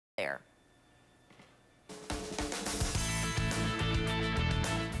there.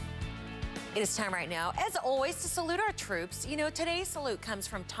 It is time right now, as always, to salute our troops. You know, today's salute comes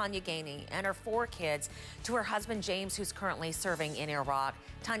from Tanya Gainey and her 4 kids to her husband, James, who's currently serving in Iraq.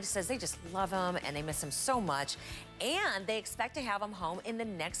 Tanya says they just love him and they miss him so much, and they expect to have him home in the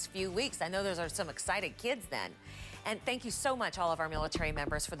next few weeks. I know those are some excited kids then. And thank you so much, all of our military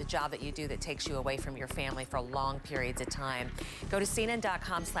members, for the job that you do that takes you away from your family for long periods of time. Go to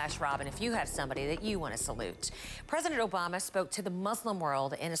CNN.com/Robin if you have somebody that you want to salute. President Obama spoke to the Muslim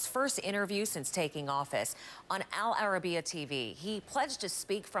world in his first interview since taking office. On Al Arabiya TV, he pledged to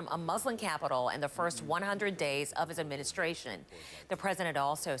speak from a Muslim capital in the first 100 days of his administration. The president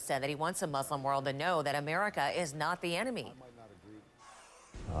also said that he wants the Muslim world to know that America is not the enemy.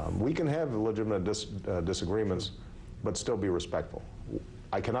 We can have legitimate disagreements, but still be respectful.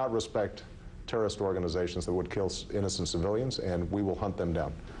 I cannot respect terrorist organizations that would kill innocent civilians, and we will hunt them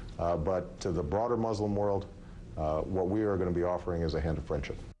down. But to the broader Muslim world, what we are going to be offering is a hand of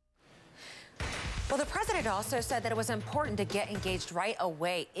friendship. Well, the president also said that it was important to get engaged right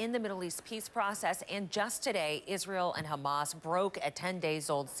away in the Middle East peace process. And just today, Israel and Hamas broke a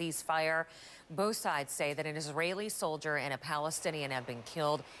 10-days-old ceasefire. Both sides say that an Israeli soldier and a Palestinian have been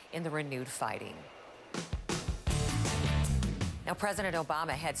killed in the renewed fighting. Now, President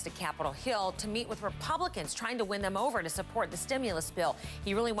Obama heads to Capitol Hill to meet with Republicans, trying to win them over to support the stimulus bill.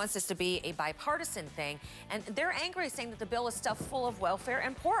 He really wants this to be a bipartisan thing. And they're angry, saying that the bill is stuffed full of welfare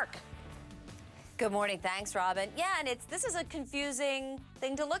and pork. Good morning. Thanks, Robin. Yeah, and this is a confusing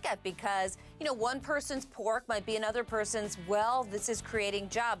thing to look at because, you know, one person's pork might be another person's, well, this is creating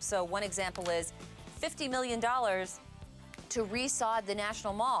jobs. So one example is $50 million to resod the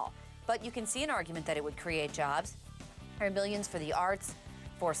National Mall. But you can see an argument that it would create jobs. There are millions for the arts,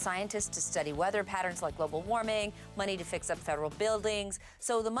 for scientists to study weather patterns like global warming, money to fix up federal buildings.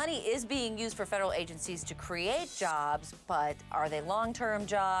 So the money is being used for federal agencies to create jobs, but are they long-term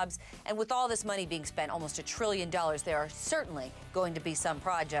jobs? And with all this money being spent, almost $1 trillion, there are certainly going to be some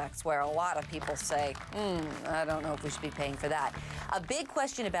projects where a lot of people say, I don't know if we should be paying for that. A big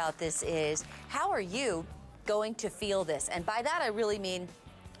question about this is, how are you going to feel this? And by that, I really mean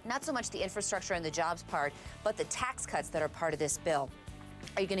not so much the infrastructure and the jobs part, but the tax cuts that are part of this bill.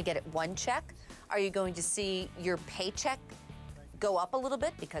 Are you going to get it one check? Are you going to see your paycheck go up a little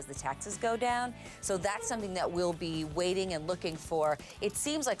bit because the taxes go down? So that's something that we'll be waiting and looking for. It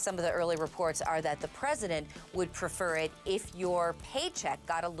seems like some of the early reports are that the president would prefer it if your paycheck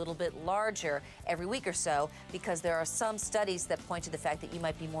got a little bit larger every week or so, because there are some studies that point to the fact that you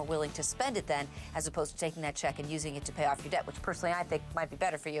might be more willing to spend it then, as opposed to taking that check and using it to pay off your debt, which personally I think might be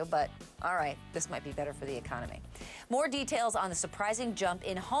better for you, but all right, this might be better for the economy. More details on the surprising jump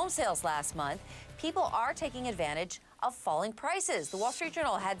in home sales last month. People are taking advantage of falling prices. The Wall Street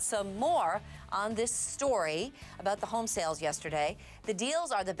Journal had some more on this story about the home sales yesterday. The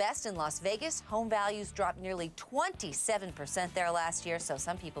deals are the best in Las Vegas. Home values dropped nearly 27% there last year, so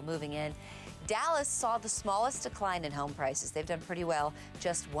some people moving in. Dallas saw the smallest decline in home prices. They've done pretty well,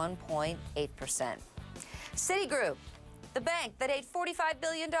 just 1.8%. Citigroup, the bank that ate $45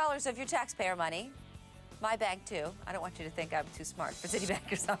 billion of your taxpayer money, my bank too, I don't want you to think I'm too smart for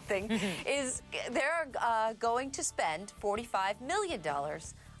Citibank or something, they're going to spend $45 million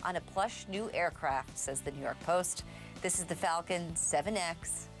on a plush new aircraft, says the New York Post. This is the Falcon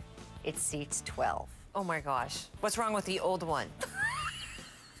 7X. It seats 12. Oh my gosh, what's wrong with the old one?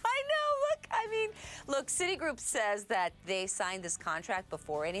 Look, Citigroup says that they signed this contract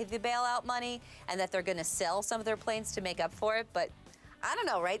before any of the bailout money and that they're going to sell some of their planes to make up for it, but I don't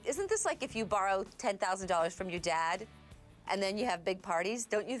know, right? Isn't this like if you borrow $10,000 from your dad and then you have big parties?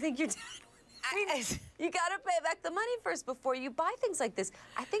 Don't you think your dad... you got to pay back the money first before you buy things like this.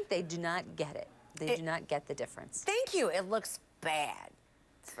 I think they do not get it. They do not get the difference. Thank you. It looks bad.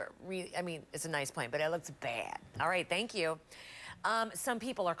 I mean, it's a nice plane, but it looks bad. All right, thank you. Some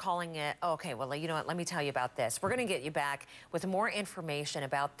people are calling it, okay, well, you know what, let me tell you about this. We're going to get you back with more information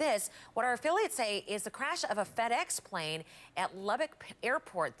about this. What our affiliates say is the crash of a FedEx plane at Lubbock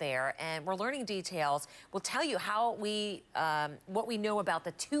Airport there, and we're learning details. We'll tell you how what we know about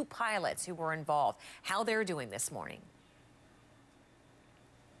the 2 pilots who were involved, how they're doing this morning.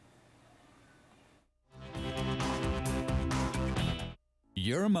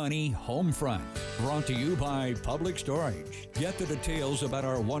 Your Money Home Front, brought to you by Public Storage. Get the details about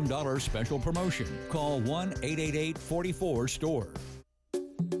our $1 special promotion. Call 1-888-44-STORE.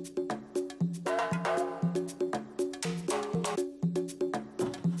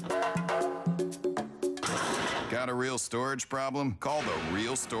 Got a real storage problem? Call the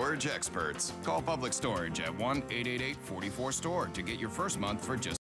real storage experts. Call Public Storage at 1-888-44-STORE to get your first month for just